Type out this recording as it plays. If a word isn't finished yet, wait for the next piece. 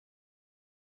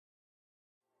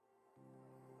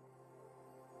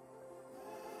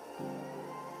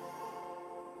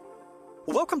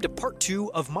Welcome to part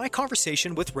 2 of my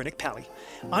conversation with Rennick Palley.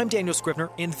 I'm Daniel Scrivner,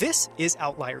 and this is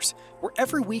Outliers, where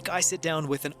every week I sit down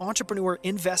with an entrepreneur,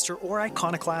 investor, or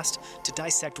iconoclast to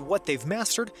dissect what they've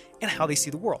mastered and how they see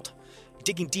the world,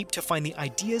 digging deep to find the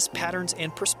ideas, patterns,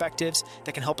 and perspectives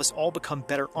that can help us all become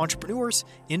better entrepreneurs,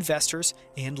 investors,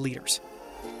 and leaders.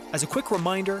 As a quick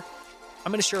reminder,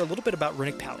 I'm going to share a little bit about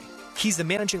Rennick Palley. He's the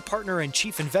managing partner and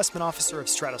chief investment officer of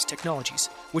Stratos Technologies,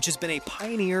 which has been a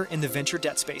pioneer in the venture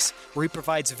debt space, where he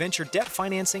provides venture debt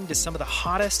financing to some of the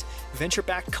hottest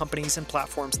venture-backed companies and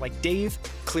platforms like Dave,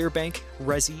 Clearbank,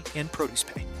 Resi, and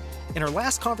ProducePay. In our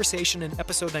last conversation in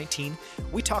episode 19,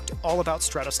 we talked all about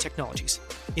Stratos Technologies.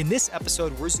 In this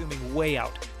episode, we're zooming way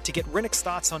out to get Rennick's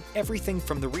thoughts on everything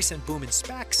from the recent boom in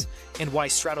SPACs and why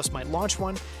Stratos might launch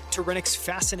one, to Rennick's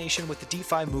fascination with the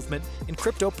DeFi movement and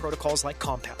crypto protocols like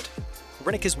Compound.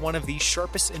 Rennick is one of the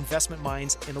sharpest investment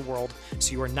minds in the world,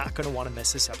 so you are not going to want to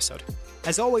miss this episode.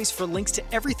 As always, for links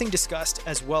to everything discussed,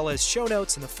 as well as show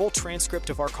notes and the full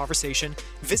transcript of our conversation,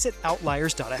 visit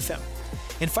outliers.fm.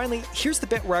 And finally, here's the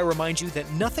bit where I remind you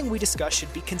that nothing we discuss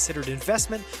should be considered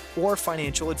investment or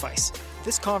financial advice.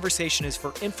 This conversation is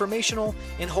for informational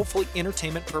and hopefully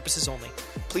entertainment purposes only.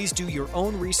 Please do your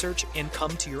own research and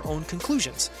come to your own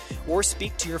conclusions, or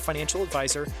speak to your financial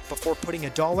advisor before putting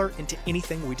 $1 into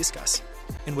anything we discuss.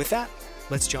 And with that,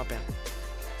 let's jump in.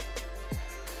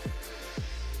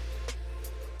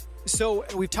 So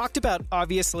we've talked about,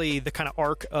 obviously, the kind of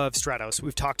arc of Stratos.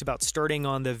 We've talked about starting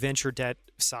on the venture debt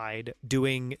side,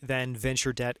 doing then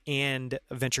venture debt and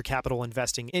venture capital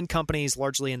investing in companies,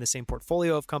 largely in the same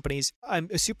portfolio of companies. I'm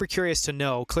super curious to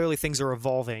know, clearly things are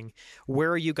evolving.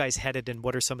 Where are you guys headed, and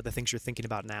what are some of the things you're thinking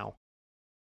about now?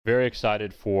 Very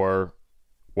excited for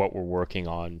what we're working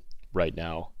on right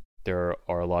now. There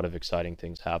are a lot of exciting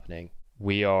things happening.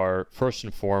 We are first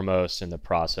and foremost in the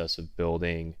process of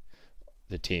building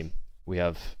the team. We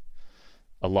have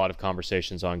a lot of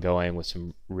conversations ongoing with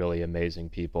some really amazing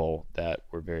people that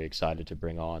we're very excited to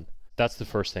bring on. That's the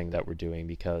first thing that we're doing,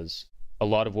 because a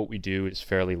lot of what we do is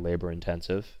fairly labor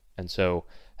intensive. And so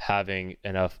having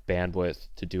enough bandwidth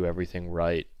to do everything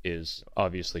right is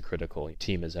obviously critical.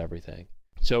 Team is everything.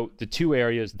 So the two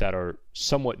areas that are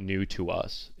somewhat new to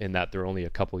us, in that they're only a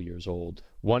couple years old,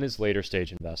 one is later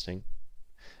stage investing,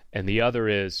 and the other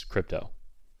is crypto.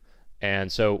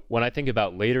 And so when I think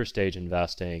about later stage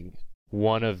investing,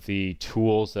 one of the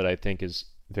tools that I think is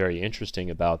very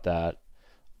interesting about that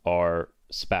are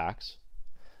SPACs.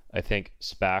 I think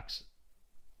SPACs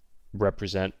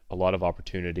represent a lot of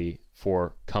opportunity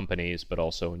for companies, but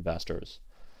also investors.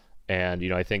 And,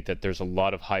 I think that there's a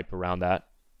lot of hype around that,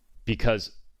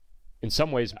 because in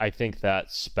some ways, I think that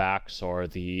SPACs are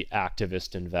the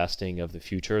activist investing of the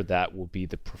future. That will be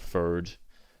the preferred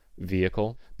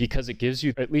vehicle, because it gives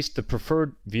you at least the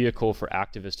preferred vehicle for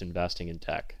activist investing in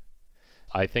tech.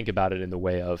 I think about it in the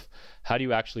way of, how do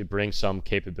you actually bring some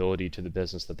capability to the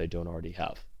business that they don't already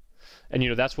have?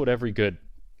 And that's what every good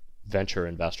venture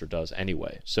investor does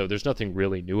anyway. So there's nothing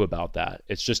really new about that.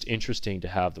 It's just interesting to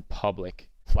have the public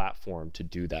platform to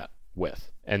do that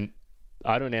with. And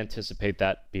I don't anticipate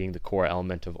that being the core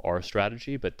element of our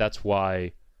strategy, but that's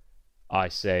why I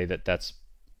say that that's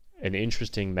an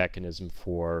interesting mechanism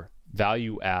for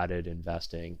value-added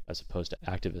investing as opposed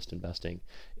to activist investing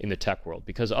in the tech world.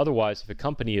 Because otherwise, if a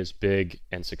company is big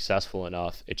and successful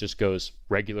enough, it just goes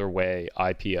regular way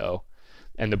IPO,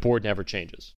 and the board never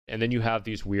changes. And then you have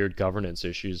these weird governance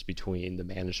issues between the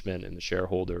management and the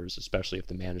shareholders, especially if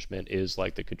the management is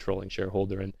like the controlling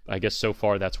shareholder. And I guess so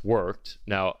far that's worked.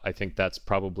 Now, I think that's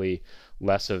probably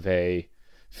less of a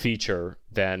feature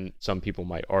than some people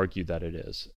might argue that it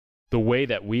is. The way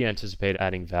that we anticipate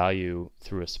adding value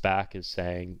through a SPAC is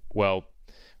saying, well,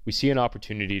 we see an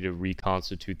opportunity to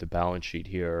reconstitute the balance sheet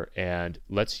here, and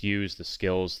let's use the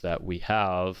skills that we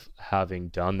have, having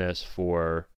done this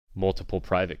for multiple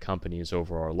private companies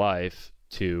over our life,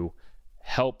 to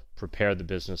help prepare the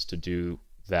business to do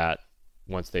that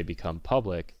once they become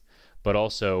public, but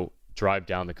also drive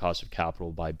down the cost of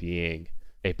capital by being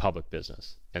a public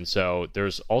business. And so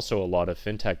there's also a lot of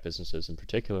fintech businesses in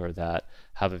particular that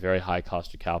have a very high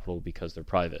cost of capital because they're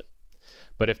private.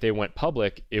 But if they went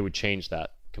public, it would change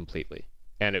that completely.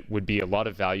 And it would be a lot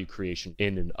of value creation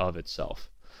in and of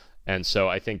itself. And so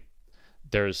I think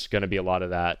there's going to be a lot of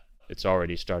that. It's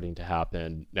already starting to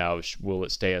happen. Now, will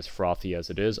it stay as frothy as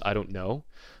it is? I don't know.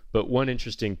 But one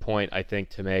interesting point I think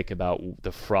to make about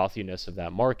the frothiness of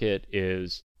that market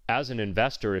is, as an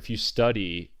investor, if you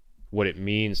study what it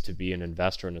means to be an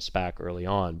investor in a SPAC early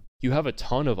on, you have a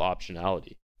ton of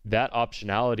optionality. That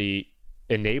optionality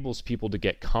enables people to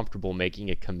get comfortable making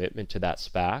a commitment to that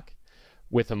SPAC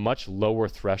with a much lower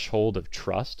threshold of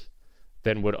trust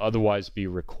than would otherwise be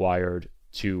required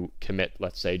to commit,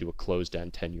 let's say, to a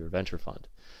closed-end 10-year venture fund.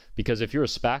 Because if you're a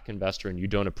SPAC investor and you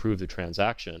don't approve the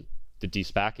transaction, the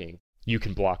de-SPACing, you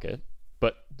can block it.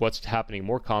 But what's happening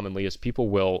more commonly is people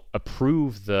will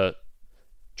approve the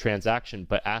transaction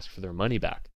but ask for their money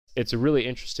back. It's a really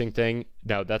interesting thing.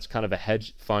 Now, that's kind of a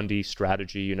hedge fundy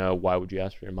strategy. Why would you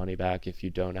ask for your money back if you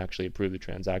don't actually approve the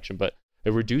transaction? But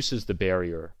it reduces the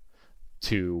barrier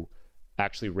to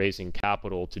actually raising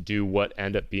capital to do what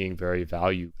end up being very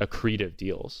value accretive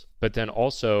deals. But then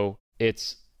also,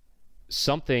 it's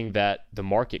something that the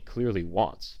market clearly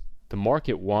wants. The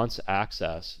market wants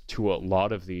access to a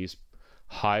lot of these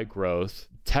high growth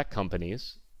tech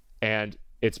companies, and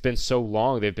it's been so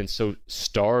long, they've been so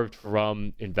starved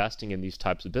from investing in these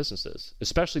types of businesses,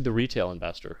 especially the retail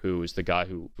investor, who is the guy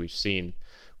who we've seen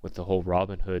with the whole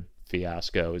Robinhood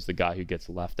fiasco, is the guy who gets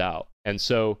left out. And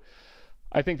so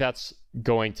I think that's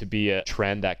going to be a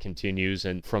trend that continues.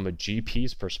 And from a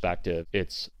GP's perspective,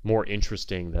 it's more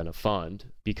interesting than a fund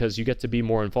because you get to be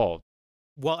more involved.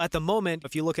 Well, at the moment,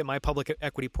 if you look at my public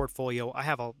equity portfolio, I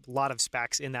have a lot of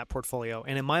SPACs in that portfolio.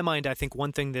 And in my mind, I think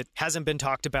one thing that hasn't been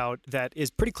talked about that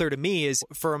is pretty clear to me is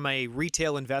from a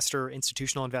retail investor,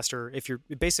 institutional investor, if you're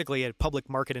basically a public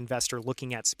market investor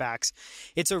looking at SPACs,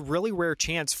 it's a really rare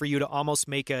chance for you to almost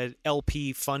make a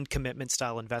LP fund commitment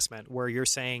style investment where you're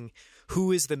saying,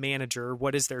 who is the manager?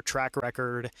 What is their track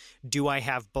record? Do I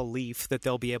have belief that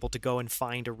they'll be able to go and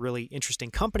find a really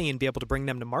interesting company and be able to bring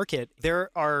them to market? There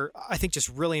are, I think, just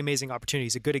really amazing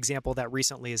opportunities. A good example of that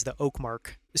recently is the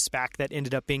Oakmark SPAC that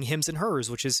ended up being Hims and Hers,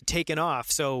 which is taken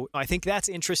off. So I think that's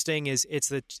interesting. Is it's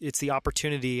the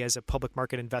opportunity as a public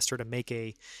market investor to make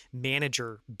a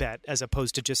manager bet as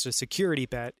opposed to just a security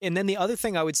bet. And then the other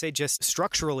thing I would say just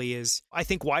structurally is I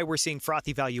think why we're seeing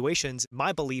frothy valuations.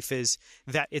 My belief is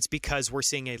that it's because we're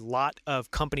seeing a lot of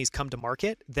companies come to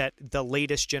market that the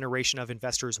latest generation of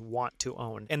investors want to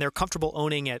own. And they're comfortable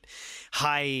owning at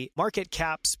high market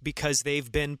caps because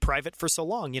they've been private for so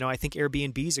long. I think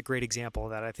Airbnb is a great example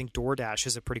of that. I think DoorDash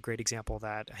is a pretty great example of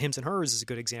that. Hims and Hers is a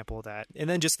good example of that. And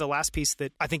then just the last piece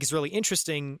that I think is really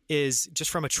interesting is just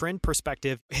from a trend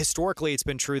perspective, historically, it's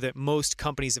been true that most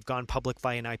companies have gone public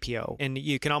via an IPO. And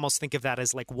you can almost think of that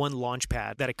as like one launch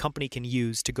pad that a company can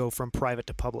use to go from private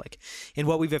to public. And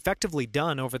what we've effectively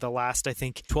done over the last, I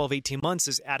think, 12, 18 months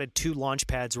is added 2 launch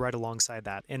pads right alongside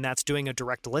that. And that's doing a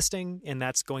direct listing and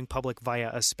that's going public via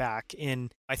a SPAC.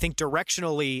 And I think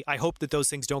directionally, I hope that those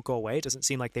things don't go away. It doesn't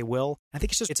seem like they will. I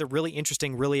think it's a really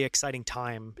interesting, really exciting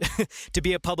time to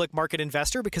be a public market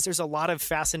investor because there's a lot of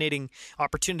fascinating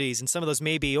opportunities and some of those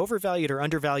may be overvalued or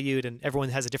undervalued and everyone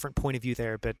has a different point of view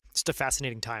there, but it's just a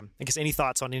fascinating time. I guess any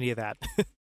thoughts on any of that?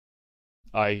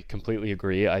 I completely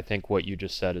agree. I think what you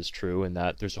just said is true in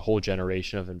that there's a whole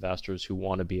generation of investors who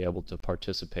want to be able to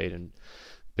participate in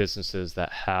businesses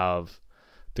that have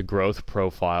the growth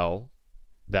profile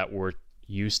that we're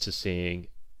used to seeing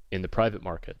in the private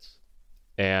markets.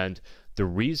 And the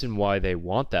reason why they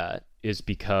want that is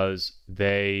because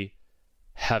they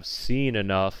have seen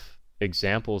enough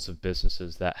examples of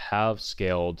businesses that have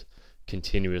scaled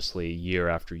continuously year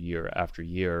after year after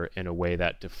year in a way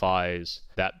that defies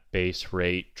that base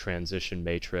rate transition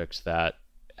matrix that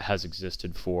has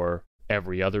existed for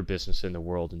every other business in the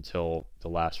world until the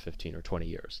last 15 or 20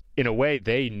 years. In a way,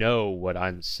 they know what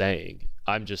I'm saying.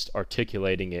 I'm just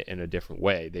articulating it in a different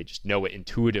way. They just know it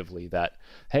intuitively that,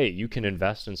 hey, you can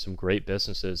invest in some great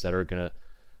businesses that are going to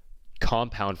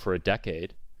compound for a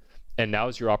decade. And now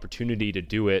is your opportunity to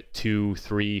do it 2,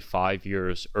 3, 5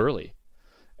 years early.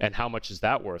 And how much is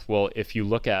that worth? Well, if you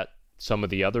look at some of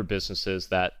the other businesses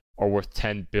that are worth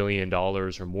 $10 billion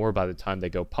or more by the time they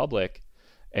go public,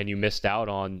 and you missed out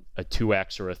on a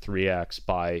 2x or a 3x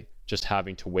by just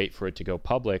having to wait for it to go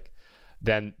public,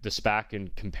 then the SPAC in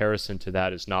comparison to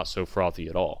that is not so frothy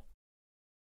at all.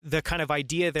 The kind of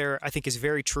idea there, I think, is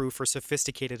very true for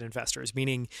sophisticated investors,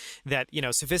 meaning that,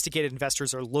 sophisticated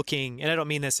investors are looking, and I don't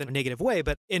mean this in a negative way,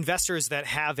 but investors that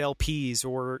have LPs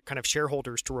or kind of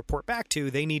shareholders to report back to,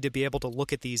 they need to be able to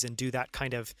look at these and do that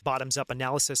kind of bottoms-up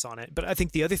analysis on it. But I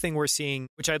think the other thing we're seeing,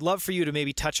 which I'd love for you to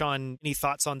maybe touch on, any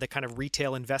thoughts on the kind of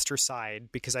retail investor side,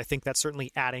 because I think that's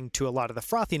certainly adding to a lot of the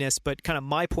frothiness. But kind of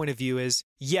my point of view is,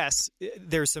 yes,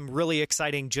 there's some really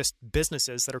exciting just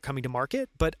businesses that are coming to market,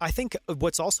 but I think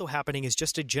what's also also happening is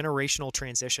just a generational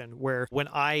transition where when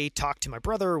I talk to my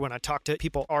brother, when I talk to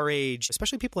people our age,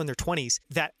 especially people in their 20s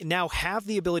that now have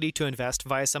the ability to invest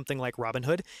via something like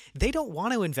Robinhood, they don't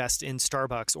want to invest in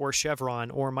Starbucks or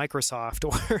Chevron or Microsoft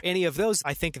or any of those.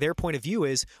 I think their point of view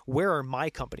is, where are my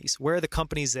companies? Where are the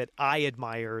companies that I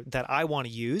admire, that I want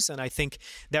to use? And I think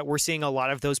that we're seeing a lot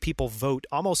of those people vote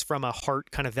almost from a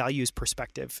heart kind of values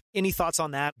perspective. Any thoughts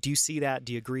on that? Do you see that?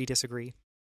 Do you agree, disagree?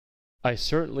 I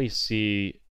certainly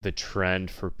see the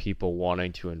trend for people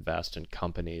wanting to invest in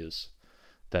companies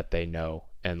that they know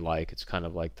and like. It's kind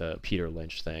of like the Peter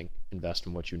Lynch thing, invest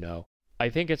in what you know. I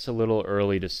think it's a little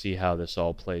early to see how this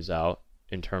all plays out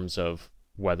in terms of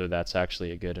whether that's actually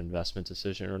a good investment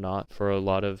decision or not for a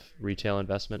lot of retail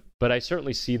investment. But I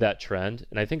certainly see that trend.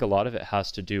 And I think a lot of it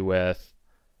has to do with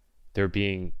there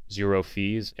being zero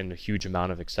fees and a huge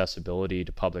amount of accessibility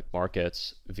to public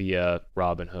markets via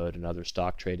Robinhood and other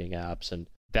stock trading apps. And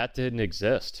that didn't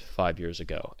exist 5 years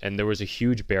ago. And there was a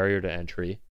huge barrier to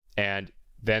entry. And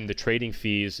then the trading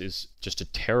fees is just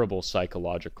a terrible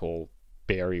psychological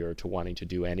barrier to wanting to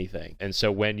do anything. And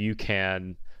so when you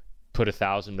can put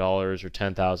 $1,000 or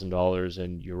 $10,000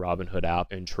 in your Robinhood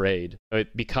app and trade,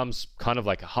 it becomes kind of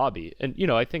like a hobby. And,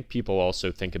 I think people also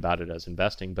think about it as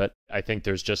investing, but I think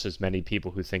there's just as many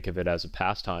people who think of it as a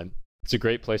pastime. It's a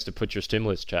great place to put your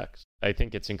stimulus checks. I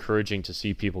think it's encouraging to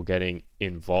see people getting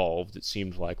involved. It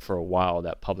seemed like for a while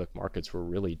that public markets were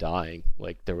really dying.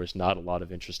 Like there was not a lot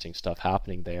of interesting stuff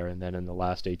happening there. And then in the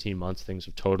last 18 months, things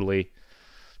have totally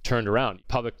turned around.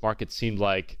 Public markets seemed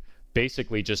like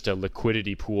basically just a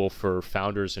liquidity pool for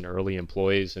founders and early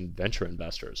employees and venture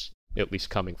investors, at least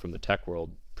coming from the tech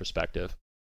world perspective.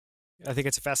 I think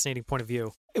it's a fascinating point of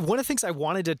view. One of the things I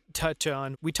wanted to touch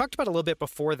on, we talked about a little bit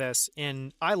before this,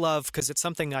 and I love, because it's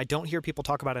something I don't hear people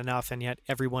talk about enough, and yet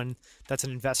everyone that's an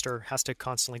investor has to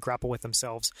constantly grapple with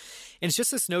themselves. And it's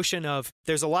just this notion of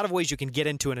there's a lot of ways you can get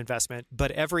into an investment, but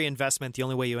every investment, the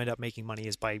only way you end up making money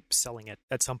is by selling it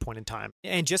at some point in time.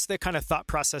 And just the kind of thought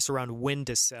process around when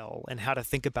to sell and how to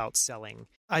think about selling.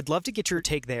 I'd love to get your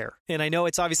take there. And I know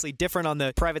it's obviously different on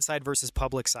the private side versus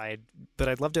public side, but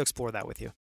I'd love to explore that with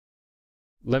you.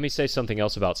 Let me say something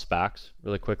else about SPACs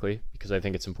really quickly, because I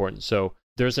think it's important. So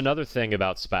there's another thing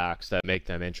about SPACs that make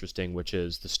them interesting, which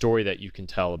is the story that you can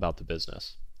tell about the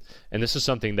business. And this is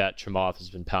something that Chamath has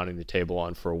been pounding the table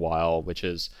on for a while, which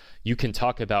is you can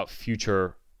talk about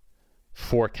future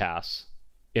forecasts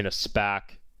in a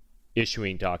SPAC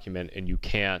issuing document, and you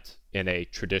can't in a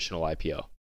traditional IPO.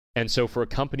 And so for a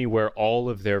company where all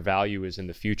of their value is in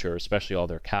the future, especially all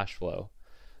their cash flow,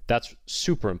 that's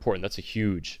super important. That's a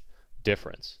huge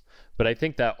difference. But I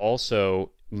think that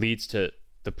also leads to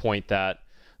the point that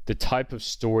the type of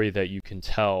story that you can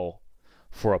tell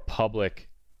for a public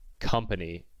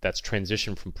company that's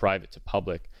transitioned from private to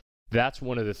public, that's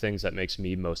one of the things that makes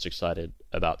me most excited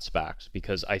about SPACs,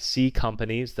 because I see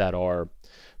companies that are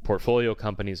portfolio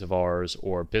companies of ours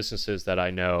or businesses that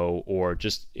I know, or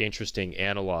just interesting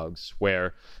analogs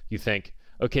where you think,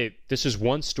 okay, this is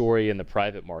one story in the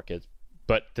private market,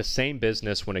 but the same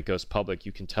business, when it goes public,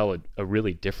 you can tell a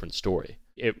really different story.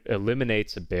 It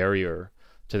eliminates a barrier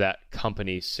to that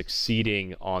company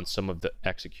succeeding on some of the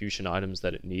execution items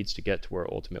that it needs to get to where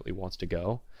it ultimately wants to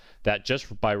go. That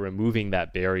just by removing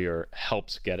that barrier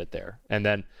helps get it there. And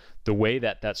then the way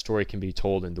that that story can be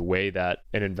told, and the way that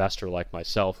an investor like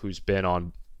myself, who's been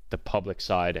on the public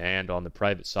side and on the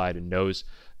private side and knows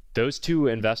those two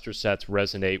investor sets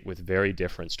resonate with very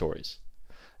different stories.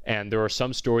 And there are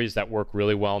some stories that work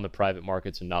really well in the private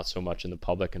markets and not so much in the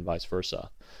public, and vice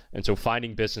versa. And so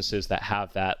finding businesses that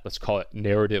have that, let's call it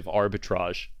narrative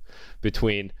arbitrage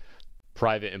between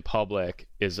private and public,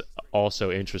 is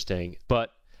also interesting.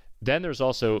 But then there's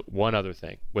also one other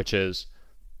thing, which is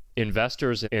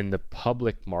investors in the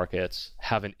public markets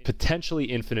have a potentially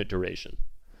infinite duration,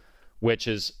 which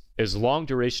is, as long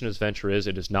duration as venture is,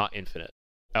 it is not infinite.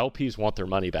 LPs want their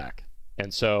money back.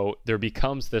 And so there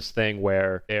becomes this thing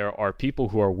where there are people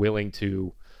who are willing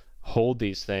to hold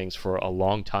these things for a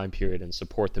long time period and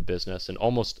support the business, and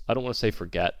almost, I don't want to say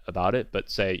forget about it, but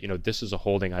say, this is a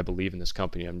holding, I believe in this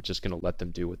company, I'm just going to let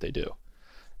them do what they do.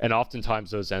 And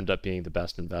oftentimes those end up being the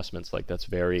best investments. Like, that's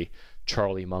very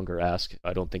Charlie Munger-esque.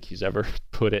 I don't think he's ever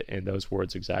put it in those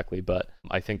words exactly, but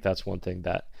I think that's one thing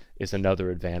that is another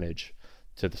advantage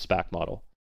to the SPAC model.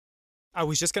 I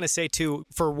was just going to say too,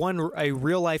 for one, a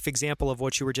real life example of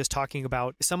what you were just talking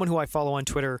about, someone who I follow on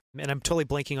Twitter, and I'm totally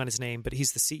blanking on his name, but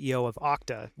he's the CEO of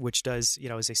Okta, which does,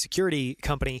 is a security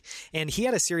company. And he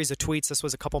had a series of tweets, this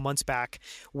was a couple months back,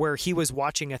 where he was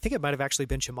watching, I think it might have actually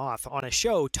been Chamath, on a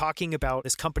show talking about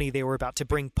this company they were about to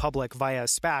bring public via a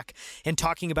SPAC and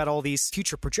talking about all these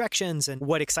future projections and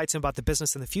what excites him about the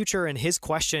business in the future. And his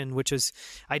question, which is,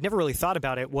 I'd never really thought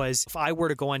about it, was if I were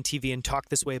to go on TV and talk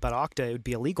this way about Okta, it would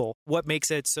be illegal. What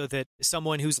makes it so that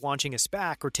someone who's launching a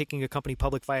SPAC or taking a company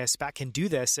public via a SPAC can do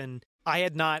this? And I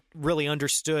had not really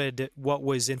understood what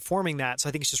was informing that. So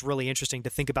I think it's just really interesting to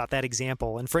think about that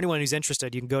example. And for anyone who's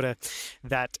interested, you can go to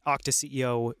that Okta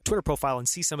CEO Twitter profile and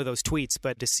see some of those tweets.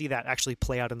 But to see that actually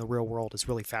play out in the real world is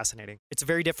really fascinating. It's a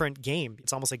very different game.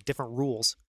 It's almost like different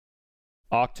rules.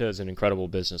 Okta is an incredible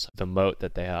business. The moat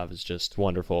that they have is just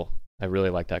wonderful. I really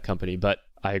like that company, but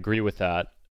I agree with that.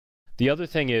 The other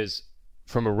thing is,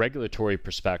 from a regulatory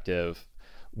perspective,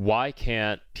 why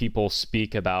can't people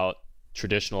speak about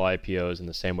traditional IPOs in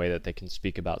the same way that they can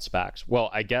speak about SPACs? Well,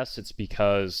 I guess it's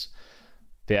because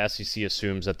the SEC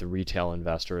assumes that the retail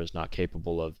investor is not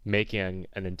capable of making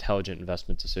an intelligent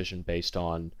investment decision based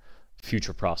on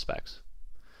future prospects,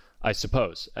 I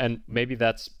suppose. And maybe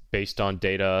that's based on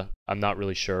data. I'm not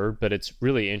really sure, but it's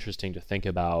really interesting to think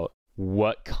about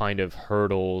what kind of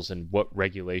hurdles and what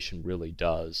regulation really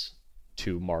does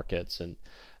to markets and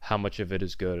how much of it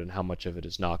is good and how much of it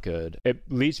is not good. It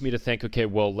leads me to think, okay,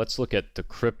 well, let's look at the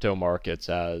crypto markets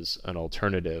as an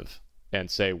alternative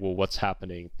and say, well, what's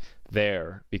happening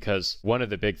there? Because one of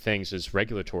the big things is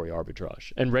regulatory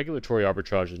arbitrage. And regulatory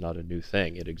arbitrage is not a new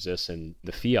thing. It exists in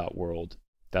the fiat world.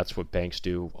 That's what banks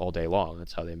do all day long.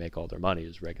 That's how they make all their money,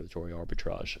 is regulatory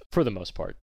arbitrage, for the most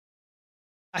part.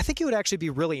 I think it would actually be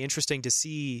really interesting to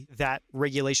see that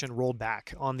regulation rolled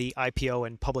back on the IPO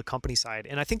and public company side.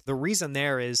 And I think the reason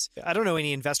there is, I don't know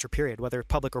any investor, period, whether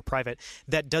public or private,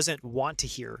 that doesn't want to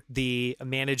hear the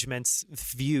management's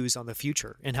views on the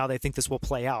future and how they think this will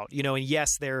play out. And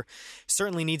yes, there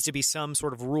certainly needs to be some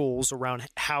sort of rules around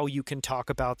how you can talk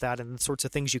about that and the sorts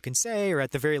of things you can say, or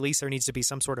at the very least, there needs to be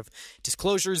some sort of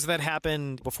disclosures that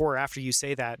happen before or after you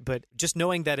say that. But just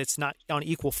knowing that it's not on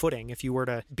equal footing, if you were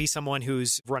to be someone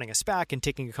who's running a SPAC and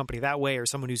taking a company that way, or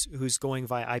someone who's going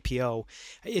via IPO,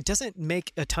 it doesn't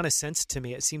make a ton of sense to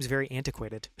me. It seems very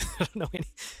antiquated. I don't know any.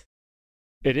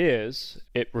 It is.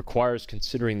 It requires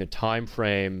considering the time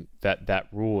frame that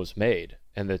rule was made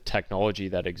and the technology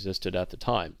that existed at the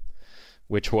time,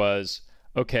 which was,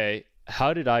 okay,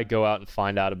 how did I go out and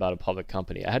find out about a public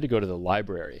company? I had to go to the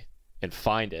library and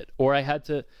find it, or I had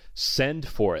to send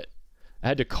for it. I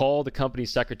had to call the company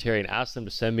secretary and ask them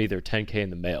to send me their 10K in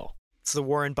the mail. It's the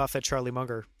Warren Buffett, Charlie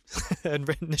Munger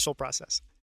initial process.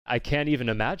 I can't even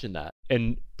imagine that.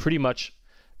 And pretty much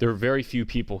there are very few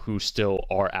people who still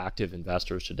are active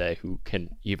investors today who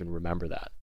can even remember that.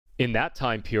 In that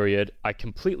time period, I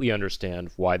completely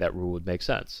understand why that rule would make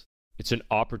sense. It's an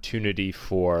opportunity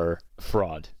for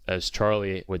fraud. As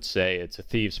Charlie would say, it's a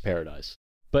thieves' paradise.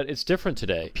 But it's different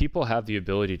today. People have the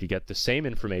ability to get the same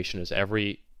information as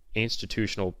every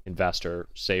institutional investor,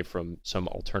 save from some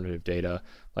alternative data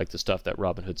like the stuff that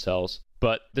Robinhood sells.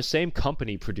 But the same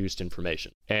company produced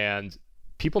information. And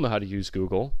people know how to use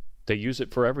Google. They use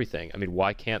it for everything. I mean,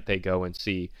 why can't they go and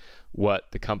see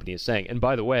what the company is saying? And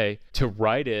by the way, to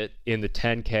write it in the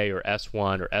 10K or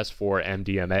S1 or S4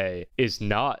 MDMA is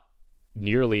not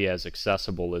nearly as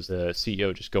accessible as the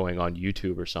CEO just going on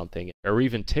YouTube or something, or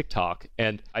even TikTok.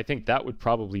 And I think that would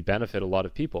probably benefit a lot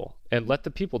of people, and let the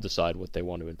people decide what they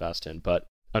want to invest in. But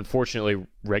unfortunately,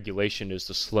 regulation is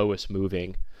the slowest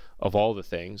moving of all the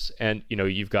things. And,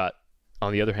 you've got,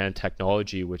 on the other hand,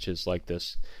 technology, which is like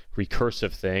this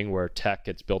recursive thing where tech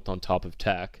gets built on top of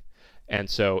tech. And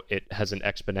so it has an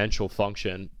exponential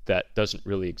function that doesn't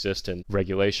really exist in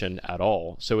regulation at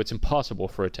all. So it's impossible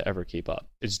for it to ever keep up.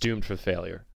 It's doomed for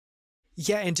failure.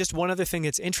 Yeah, and just one other thing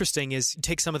that's interesting is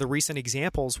take some of the recent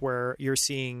examples where you're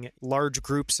seeing large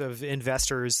groups of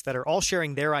investors that are all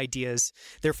sharing their ideas,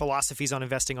 their philosophies on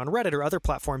investing on Reddit or other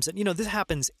platforms. And, this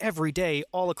happens every day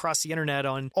all across the internet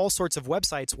on all sorts of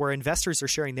websites where investors are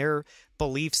sharing their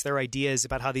beliefs, their ideas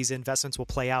about how these investments will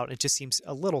play out. It just seems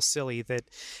a little silly that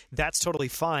that's totally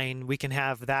fine. We can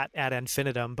have that ad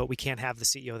infinitum, but we can't have the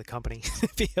CEO of the company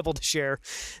be able to share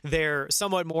their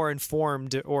somewhat more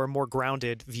informed or more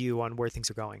grounded view on where things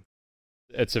are going.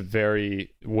 It's a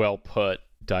very well put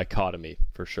dichotomy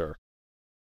for sure.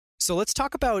 So let's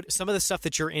talk about some of the stuff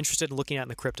that you're interested in looking at in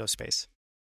the crypto space.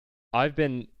 I've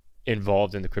been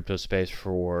involved in the crypto space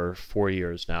for 4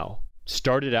 years now.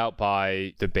 started out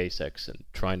by the basics and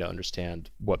trying to understand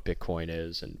what Bitcoin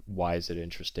is and why is it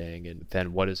interesting, and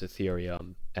then what is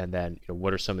Ethereum, and then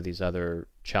what are some of these other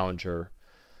challenger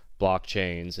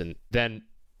blockchains, and then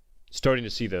starting to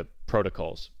see the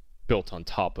protocols built on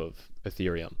top of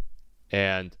Ethereum.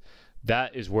 And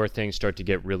that is where things start to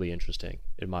get really interesting,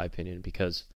 in my opinion,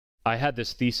 because I had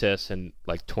this thesis in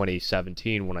like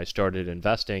 2017 when I started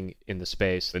investing in the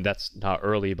space, and that's not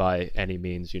early by any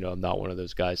means. I'm not one of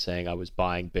those guys saying I was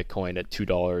buying Bitcoin at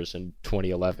 $2 in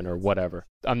 2011 or whatever.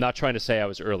 I'm not trying to say I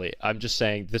was early. I'm just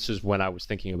saying this is when I was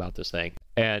thinking about this thing,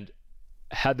 and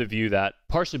had the view that,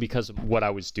 partially because of what I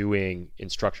was doing in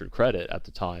structured credit at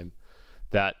the time,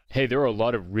 that, hey, there are a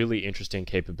lot of really interesting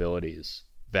capabilities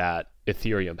that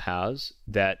Ethereum has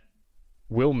that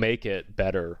will make it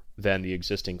better than the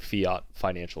existing fiat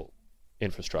financial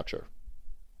infrastructure.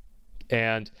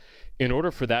 And in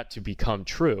order for that to become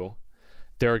true,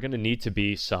 there are going to need to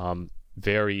be some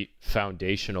very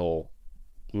foundational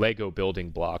Lego building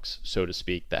blocks, so to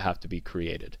speak, that have to be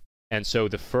created. And so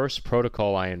the first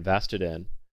protocol I invested in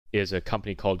is a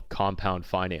company called Compound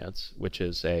Finance, which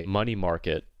is a money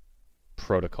market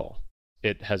protocol.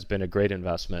 It has been a great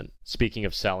investment. Speaking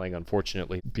of selling,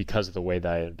 unfortunately, because of the way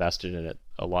that I invested in it,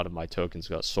 a lot of my tokens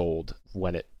got sold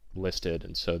when it listed,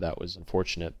 and so that was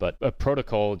unfortunate. But a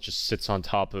protocol just sits on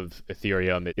top of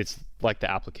Ethereum. It's like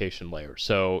the application layer.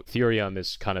 So Ethereum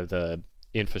is kind of the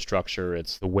infrastructure.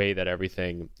 It's the way that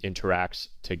everything interacts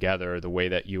together, the way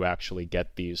that you actually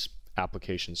get these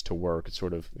applications to work. It's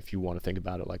sort of, if you want to think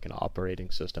about it, like an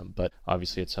operating system, but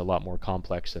obviously it's a lot more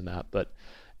complex than that. But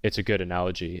it's a good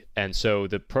analogy. And so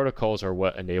the protocols are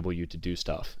what enable you to do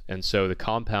stuff. And so the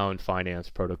compound finance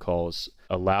protocols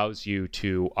allows you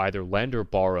to either lend or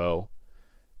borrow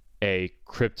a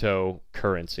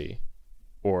cryptocurrency,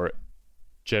 or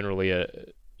generally a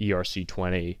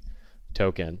ERC20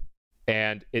 token,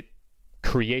 and it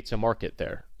creates a market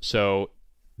there. So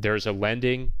there's a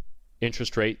lending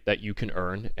interest rate that you can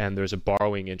earn, and there's a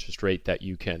borrowing interest rate that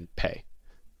you can pay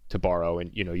to borrow, and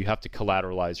you have to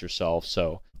collateralize yourself,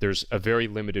 so there's a very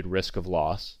limited risk of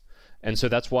loss. And so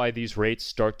that's why these rates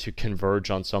start to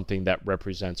converge on something that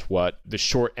represents what the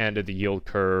short end of the yield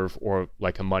curve, or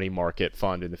like a money market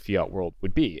fund in the fiat world,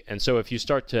 would be. And so if you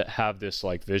start to have this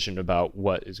like vision about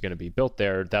what is going to be built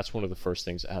there, that's one of the first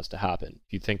things that has to happen.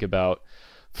 If you think about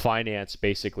finance,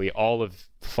 basically all of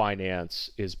finance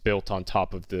is built on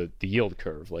top of the yield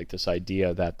curve, like this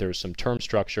idea that there's some term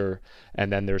structure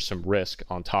and then there's some risk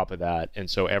on top of that. And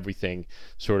so everything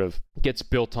sort of gets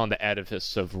built on the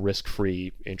edifice of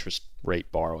risk-free interest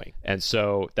rate borrowing. And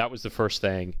so that was the first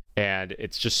thing. And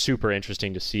it's just super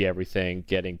interesting to see everything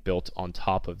getting built on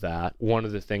top of that. One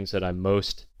of the things that I'm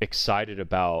most excited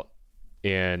about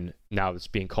in now it's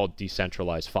being called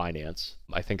decentralized finance.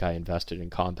 I think I invested in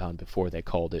Compound before they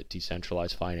called it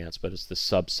decentralized finance, but it's the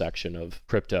subsection of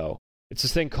crypto. It's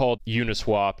this thing called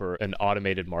Uniswap, or an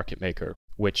automated market maker,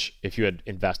 which if you had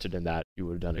invested in that, you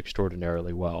would have done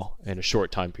extraordinarily well in a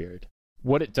short time period.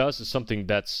 What it does is something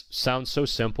that sounds so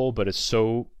simple, but is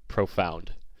so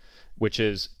profound, which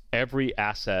is every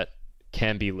asset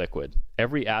can be liquid.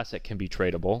 Every asset can be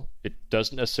tradable. It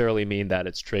doesn't necessarily mean that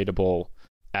it's tradable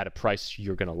at a price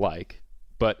you're going to like,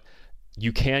 but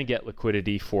you can get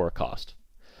liquidity for a cost.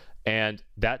 And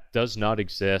that does not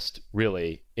exist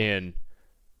really in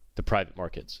the private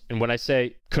markets. And when I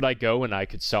say, could I go and I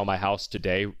could sell my house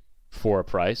today for a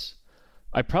price?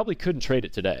 I probably couldn't trade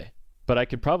it today, but I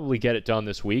could probably get it done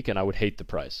this week and I would hate the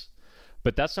price.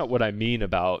 But that's not what I mean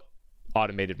about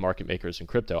automated market makers in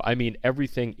crypto. I mean,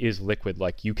 everything is liquid,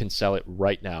 like you can sell it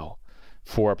right now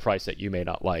for a price that you may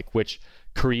not like, which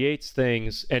creates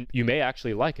things, and you may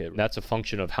actually like it. That's a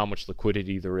function of how much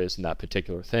liquidity there is in that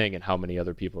particular thing and how many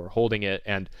other people are holding it.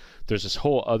 And there's this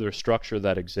whole other structure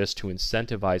that exists to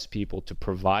incentivize people to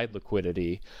provide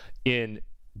liquidity in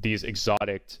these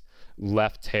exotic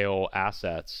left tail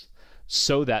assets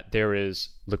so that there is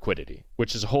liquidity,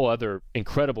 which is a whole other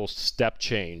incredible step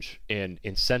change in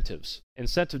incentives.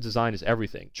 Incentive design is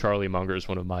everything. Charlie Munger is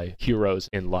one of my heroes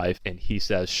in life, and he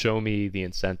says, show me the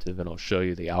incentive and I'll show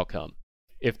you the outcome.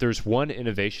 If there's one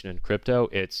innovation in crypto,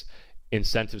 it's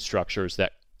incentive structures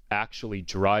that actually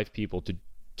drive people to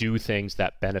do things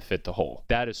that benefit the whole.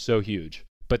 That is so huge.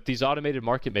 But these automated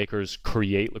market makers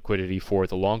create liquidity for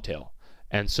the long tail.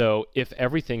 And so if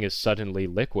everything is suddenly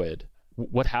liquid,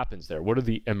 what happens there? What are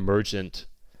the emergent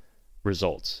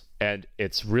results? And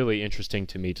it's really interesting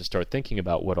to me to start thinking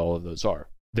about what all of those are.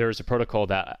 There's a protocol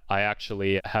that I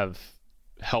actually have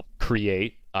helped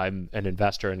create. I'm an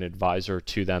investor and advisor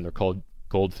to them. They're called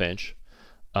Goldfinch,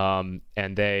 and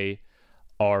they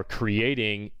are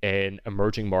creating an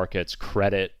emerging markets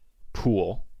credit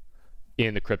pool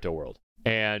in the crypto world.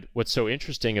 And what's so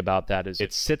interesting about that is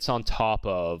it sits on top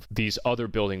of these other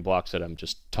building blocks that I'm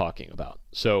just talking about.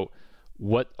 So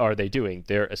what are they doing?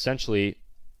 They're essentially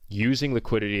using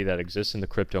liquidity that exists in the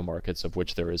crypto markets, of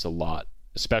which there is a lot.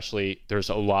 Especially, there's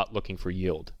a lot looking for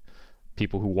yield.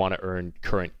 People who want to earn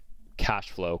current cash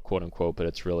flow, quote unquote, but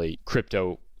it's really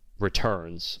crypto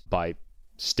returns by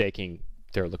staking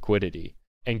their liquidity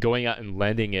and going out and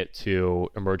lending it to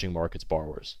emerging markets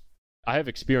borrowers. I have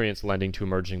experience lending to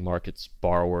emerging markets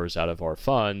borrowers out of our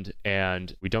fund,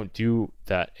 and we don't do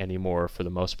that anymore for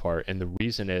the most part. And the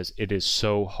reason is it is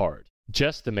so hard.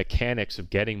 Just the mechanics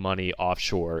of getting money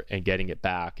offshore and getting it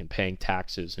back and paying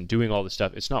taxes and doing all this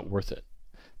stuff, it's not worth it.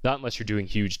 Not unless you're doing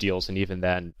huge deals, and even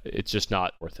then, it's just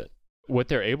not worth it. What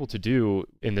they're able to do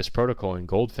in this protocol in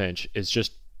Goldfinch is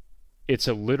just, it's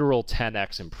a literal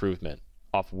 10x improvement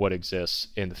off what exists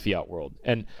in the fiat world.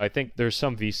 And I think there's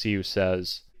some VC who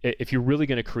says, if you're really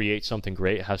going to create something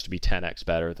great, it has to be 10x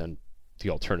better than the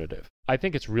alternative. I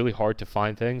think it's really hard to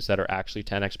find things that are actually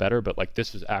 10x better, but like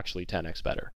this is actually 10x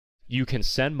better. You can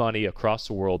send money across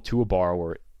the world to a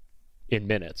borrower in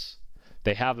minutes.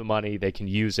 They have the money, they can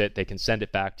use it, they can send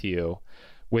it back to you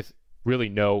with really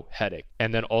no headache.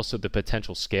 And then also the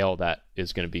potential scale that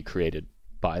is going to be created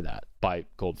by that, by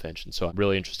Goldfinch. And so I'm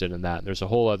really interested in that. And there's a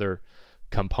whole other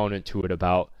component to it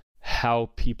about how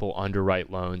people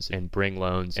underwrite loans and bring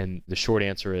loans. And the short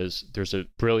answer is there's a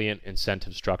brilliant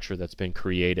incentive structure that's been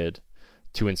created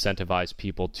to incentivize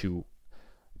people to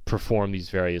perform these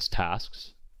various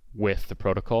tasks with the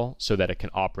protocol so that it can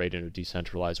operate in a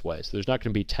decentralized way. So there's not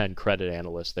going to be 10 credit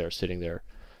analysts there sitting there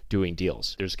doing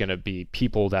deals. There's going to be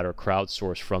people that are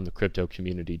crowdsourced from the crypto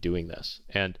community doing this.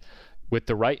 And with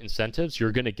the right incentives,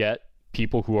 you're going to get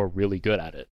people who are really good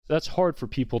at it. That's hard for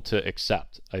people to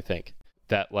accept, I think.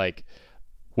 That like,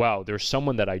 wow, there's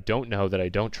someone that I don't know, that I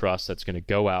don't trust, that's going to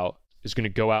go out, is going to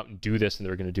go out and do this, and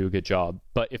they're going to do a good job.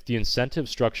 But if the incentive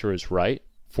structure is right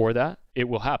for that, it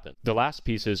will happen. The last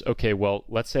piece is, okay, well,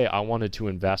 let's say I wanted to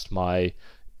invest my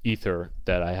Ether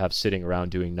that I have sitting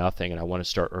around doing nothing, and I want to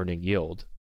start earning yield.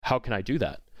 How can I do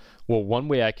that? Well, one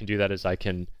way I can do that is I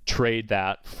can trade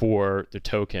that for the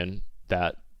token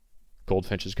that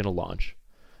Goldfinch is going to launch.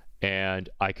 And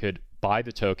I could buy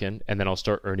the token, and then I'll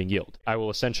start earning yield. I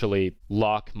will essentially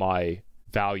lock my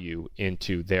value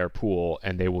into their pool,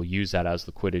 and they will use that as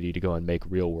liquidity to go and make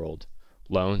real world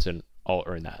loans, and I'll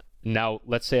earn that. Now,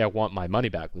 let's say I want my money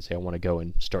back. Let's say I want to go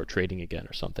and start trading again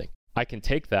or something. I can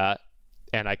take that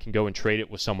and I can go and trade it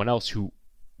with someone else who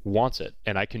wants it.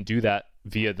 And I can do that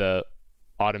via the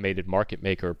automated market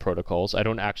maker protocols. I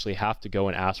don't actually have to go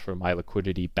and ask for my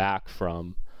liquidity back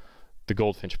from the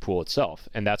Goldfinch pool itself.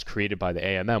 And that's created by the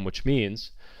AMM, which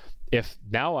means if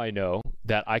now I know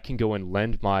that I can go and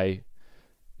lend my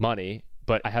money,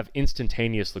 but I have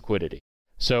instantaneous liquidity.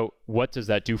 So what does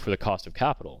that do for the cost of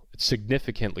capital? It's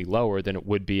significantly lower than it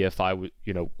would be if I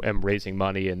am raising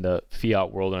money in the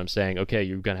fiat world and I'm saying, okay,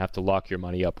 you're going to have to lock your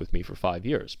money up with me for 5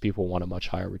 years. People want a much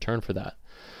higher return for that.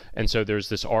 And so there's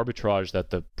this arbitrage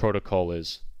that the protocol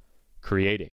is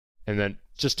creating. And then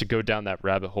just to go down that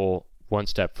rabbit hole one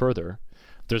step further,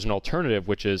 there's an alternative,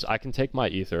 which is I can take my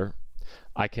Ether,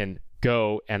 I can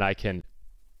go and I can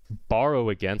borrow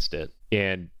against it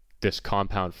in this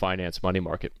compound finance money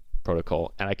market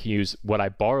protocol, and I can use what I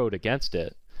borrowed against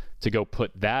it to go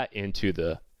put that into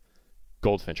the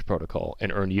Goldfinch protocol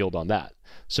and earn yield on that.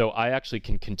 So I actually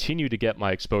can continue to get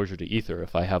my exposure to Ether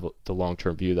if I have the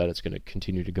long-term view that it's going to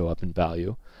continue to go up in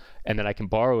value, and then I can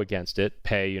borrow against it,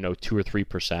 pay 2 or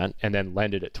 3%, and then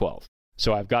lend it at 12.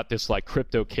 So I've got this like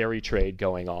crypto carry trade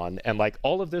going on, and like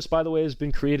all of this, by the way, has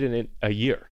been created in a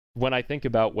year. When I think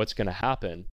about what's going to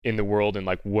happen in the world and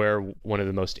like where one of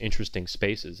the most interesting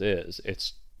spaces is,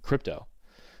 it's crypto,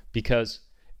 because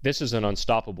this is an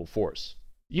unstoppable force.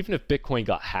 Even if Bitcoin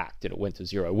got hacked and it went to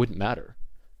zero, it wouldn't matter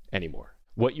anymore.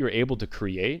 What you're able to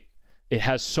create, it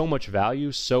has so much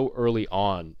value so early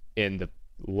on in the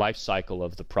life cycle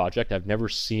of the project. I've never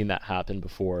seen that happen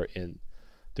before in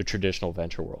the traditional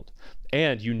venture world.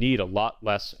 And you need a lot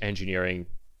less engineering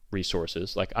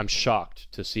resources. Like, I'm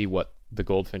shocked to see what the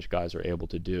Goldfinch guys are able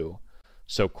to do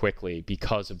so quickly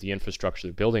because of the infrastructure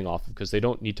they're building off of, because they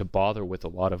don't need to bother with a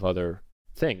lot of other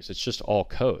things. It's just all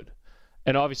code.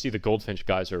 And obviously the Goldfinch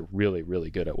guys are really, really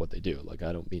good at what they do. Like,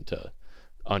 I don't mean to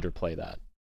underplay that.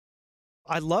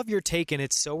 I love your take, and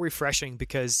it's so refreshing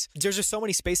because there's just so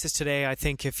many spaces today. I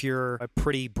think if you're a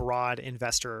pretty broad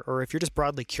investor, or if you're just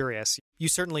broadly curious, You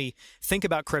certainly think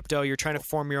about crypto. You're trying to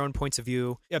form your own points of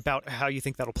view about how you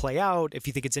think that'll play out. If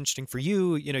you think it's interesting for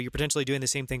you, you're potentially doing the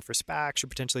same thing for SPACs. You're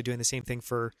potentially doing the same thing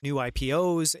for new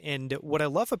IPOs. And what I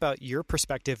love about your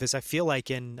perspective is I feel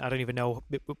like I don't even know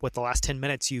what the last 10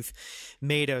 minutes, you've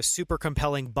made a super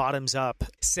compelling bottoms up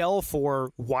sell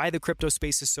for why the crypto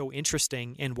space is so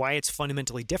interesting and why it's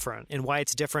fundamentally different and why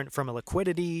it's different from a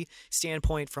liquidity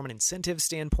standpoint, from an incentive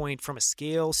standpoint, from a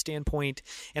scale standpoint.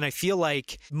 And I feel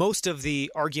like most of the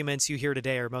arguments you hear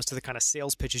today, or most of the kind of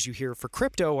sales pitches you hear for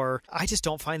crypto, I just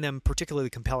don't find them particularly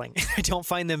compelling. I don't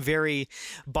find them very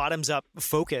bottoms up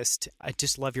focused. I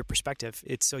just love your perspective.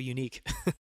 It's so unique.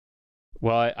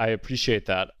 Well, I appreciate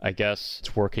that. I guess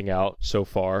it's working out so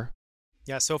far.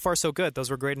 Yeah, so far so good. Those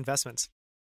were great investments.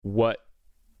 What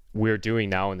we're doing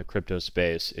now in the crypto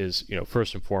space is,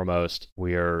 first and foremost,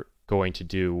 we are going to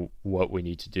do what we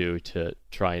need to do to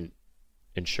try and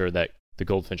ensure that the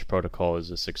Goldfinch protocol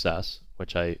is a success,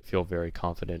 which I feel very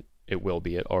confident it will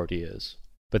be. It already is.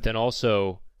 But then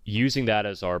also using that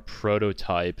as our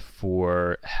prototype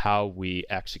for how we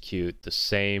execute the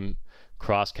same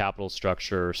cross-capital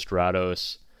structure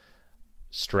Stratos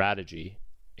strategy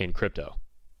in crypto.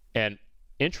 And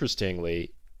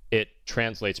interestingly, it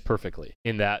translates perfectly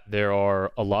in that there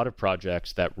are a lot of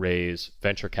projects that raise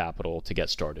venture capital to get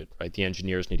started, right? The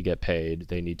engineers need to get paid.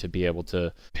 They need to be able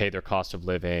to pay their cost of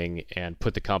living and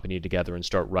put the company together and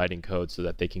start writing code so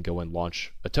that they can go and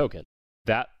launch a token.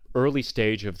 That early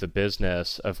stage of the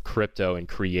business of crypto and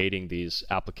creating these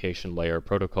application layer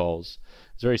protocols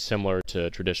is very similar to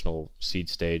traditional seed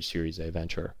stage Series A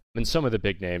venture. And some of the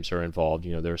big names are involved.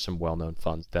 There are some well-known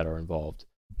funds that are involved.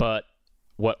 But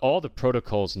what all the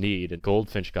protocols need, and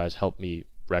Goldfinch guys helped me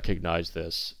recognize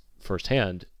this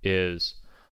firsthand, is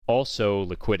also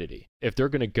liquidity. If they're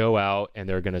going to go out and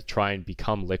they're going to try and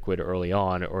become liquid early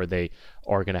on, or they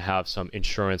are going to have some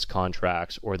insurance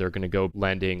contracts, or they're going to go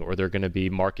lending, or they're going to be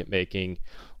market making,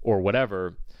 or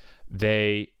whatever,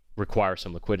 they require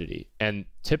some liquidity. And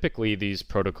typically these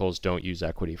protocols don't use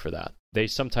equity for that. They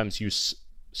sometimes use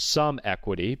some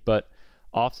equity, but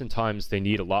oftentimes they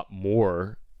need a lot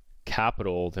more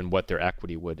capital than what their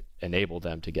equity would enable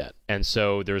them to get. And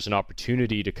so there's an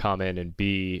opportunity to come in and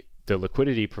be the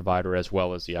liquidity provider as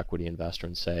well as the equity investor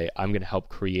and say, I'm going to help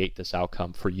create this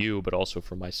outcome for you, but also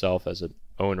for myself as an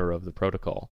owner of the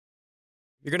protocol.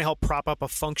 You're going to help prop up a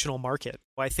functional market.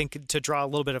 I think, to draw a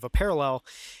little bit of a parallel,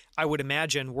 I would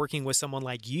imagine working with someone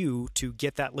like you to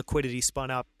get that liquidity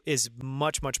spun up is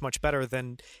much, much, much better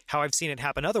than how I've seen it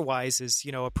happen otherwise. Is,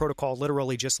 a protocol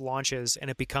literally just launches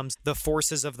and it becomes the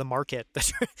forces of the market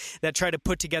that try to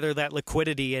put together that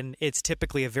liquidity, and it's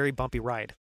typically a very bumpy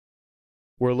ride.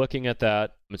 We're looking at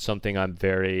that. It's something I'm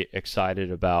very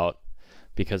excited about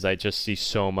because I just see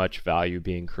so much value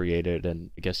being created.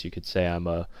 And I guess you could say I'm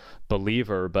a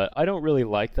believer, but I don't really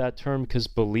like that term because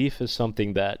belief is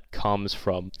something that comes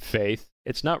from faith.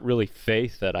 It's not really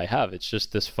faith that I have. It's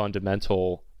just this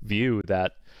fundamental view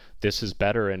that this is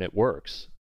better and it works.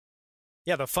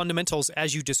 Yeah, the fundamentals,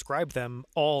 as you described them,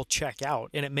 all check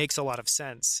out, and it makes a lot of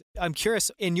sense. I'm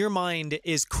curious, in your mind,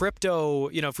 is crypto,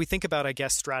 if we think about, I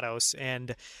guess, Stratos,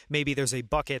 and maybe there's a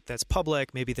bucket that's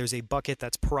public, maybe there's a bucket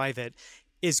that's private,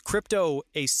 is crypto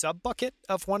a sub-bucket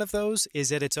of one of those?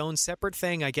 Is it its own separate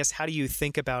thing? I guess, how do you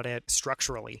think about it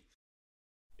structurally?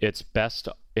 It's best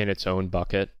in its own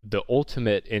bucket. The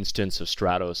ultimate instance of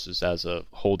Stratos is as a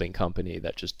holding company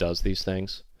that just does these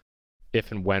things.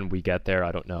 If and when we get there,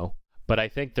 I don't know. But I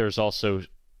think there's also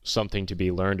something to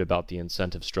be learned about the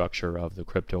incentive structure of the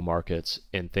crypto markets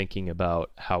in thinking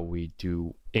about how we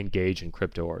do engage in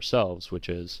crypto ourselves, which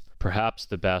is perhaps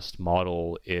the best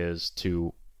model is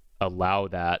to allow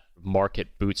that market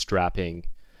bootstrapping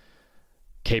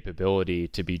capability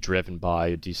to be driven by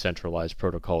a decentralized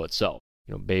protocol itself.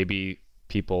 Maybe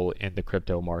people in the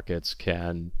crypto markets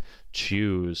can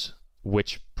choose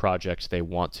which projects they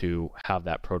want to have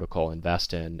that protocol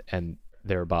invest in and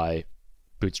thereby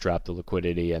bootstrap the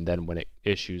liquidity, and then when it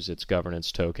issues its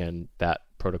governance token, that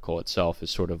protocol itself is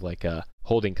sort of like a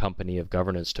holding company of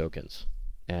governance tokens,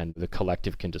 and the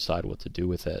collective can decide what to do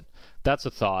with it. That's a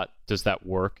thought. Does that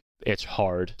work? It's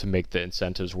hard to make the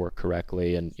incentives work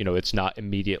correctly, and it's not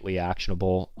immediately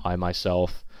actionable. I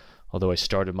myself, although I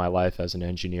started my life as an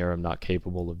engineer, I'm not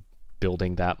capable of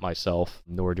building that myself,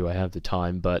 nor do I have the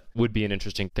time, but would be an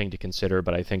interesting thing to consider.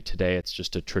 But I think today it's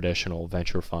just a traditional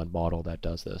venture fund model that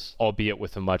does this, albeit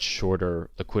with a much shorter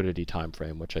liquidity time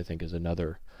frame, which I think is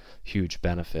another huge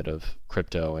benefit of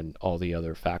crypto and all the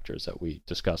other factors that we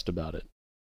discussed about it.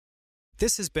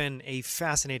 This has been a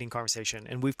fascinating conversation,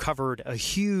 and we've covered a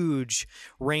huge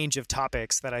range of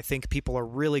topics that I think people are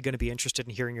really going to be interested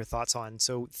in hearing your thoughts on.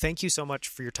 So thank you so much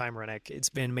for your time, Rennick. It's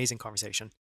been an amazing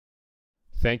conversation.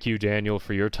 Thank you, Daniel,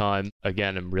 for your time.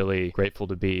 Again, I'm really grateful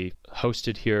to be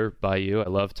hosted here by you. I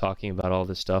love talking about all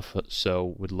this stuff,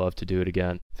 so would love to do it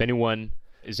again. If anyone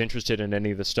is interested in any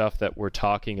of the stuff that we're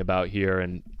talking about here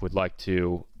and would like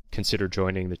to consider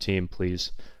joining the team,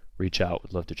 please reach out.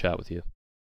 Would love to chat with you.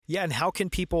 Yeah, and how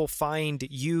can people find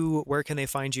you? Where can they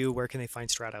find you? Where can they find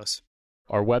Stratos?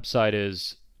 Our website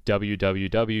is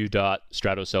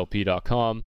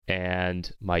www.stratoslp.com,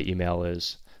 and my email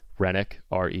is Rennick,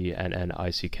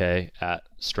 RENNICK,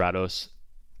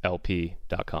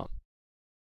 @stratoslp.com.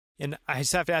 And I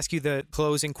just have to ask you the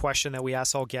closing question that we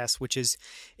ask all guests, which is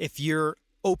if you're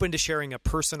open to sharing a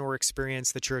person or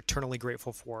experience that you're eternally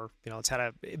grateful for, it's had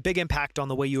a big impact on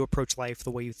the way you approach life,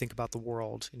 the way you think about the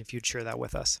world, and if you'd share that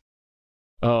with us.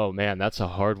 Oh man, that's a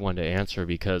hard one to answer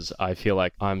because I feel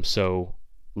like I'm so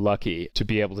lucky to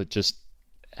be able to just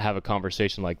have a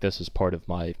conversation like this as part of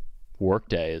my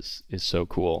workday is so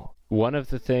cool. One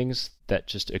of the things that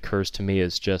just occurs to me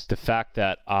is just the fact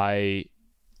that I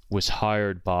was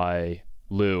hired by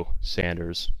Lou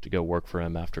Sanders to go work for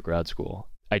him after grad school.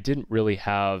 I didn't really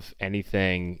have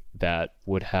anything that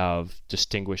would have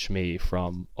distinguished me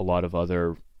from a lot of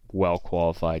other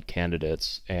well-qualified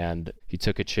candidates, and he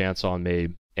took a chance on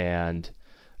me, and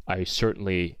I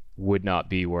certainly would not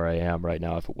be where I am right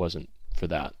now if it wasn't for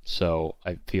that. So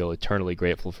I feel eternally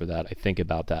grateful for that. I think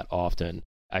about that often.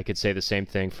 I could say the same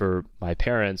thing for my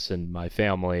parents and my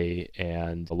family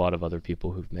and a lot of other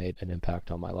people who've made an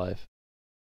impact on my life.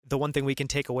 The one thing we can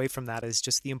take away from that is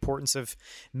just the importance of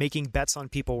making bets on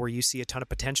people where you see a ton of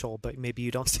potential, but maybe you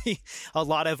don't see a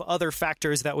lot of other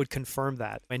factors that would confirm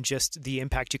that, and just the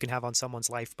impact you can have on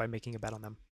someone's life by making a bet on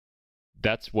them.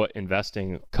 That's what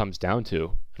investing comes down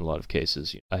to in a lot of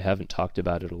cases. I haven't talked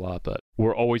about it a lot, but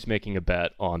we're always making a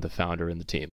bet on the founder and the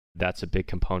team. That's a big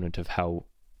component of how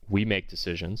we make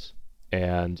decisions,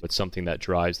 and it's something that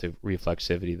drives the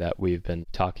reflexivity that we've been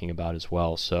talking about as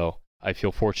well. So I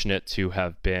feel fortunate to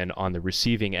have been on the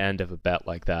receiving end of a bet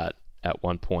like that at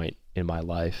one point in my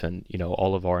life. And,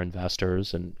 all of our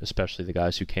investors, and especially the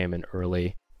guys who came in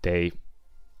early, they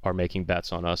are making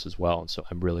bets on us as well. And so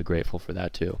I'm really grateful for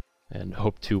that too, and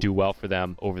hope to do well for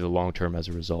them over the long term as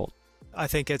a result. I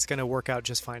think it's going to work out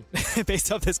just fine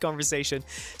based off this conversation.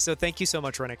 So thank you so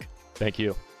much, Rennick. Thank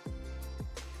you.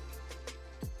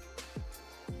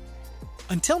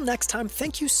 Until next time,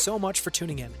 thank you so much for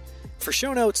tuning in. For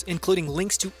show notes, including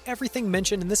links to everything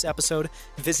mentioned in this episode,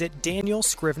 visit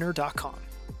danielscrivner.com.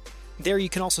 There you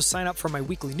can also sign up for my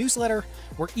weekly newsletter,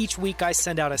 where each week I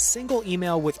send out a single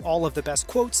email with all of the best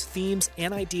quotes, themes,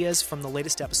 and ideas from the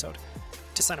latest episode.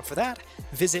 To sign up for that,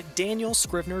 visit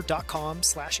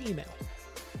danielscrivner.com/email.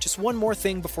 Just one more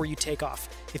thing before you take off.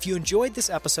 If you enjoyed this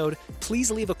episode,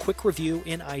 please leave a quick review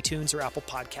in iTunes or Apple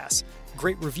Podcasts.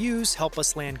 Great reviews help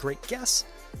us land great guests.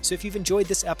 So if you've enjoyed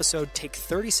this episode, take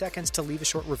 30 seconds to leave a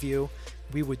short review.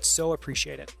 We would so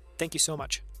appreciate it. Thank you so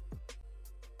much.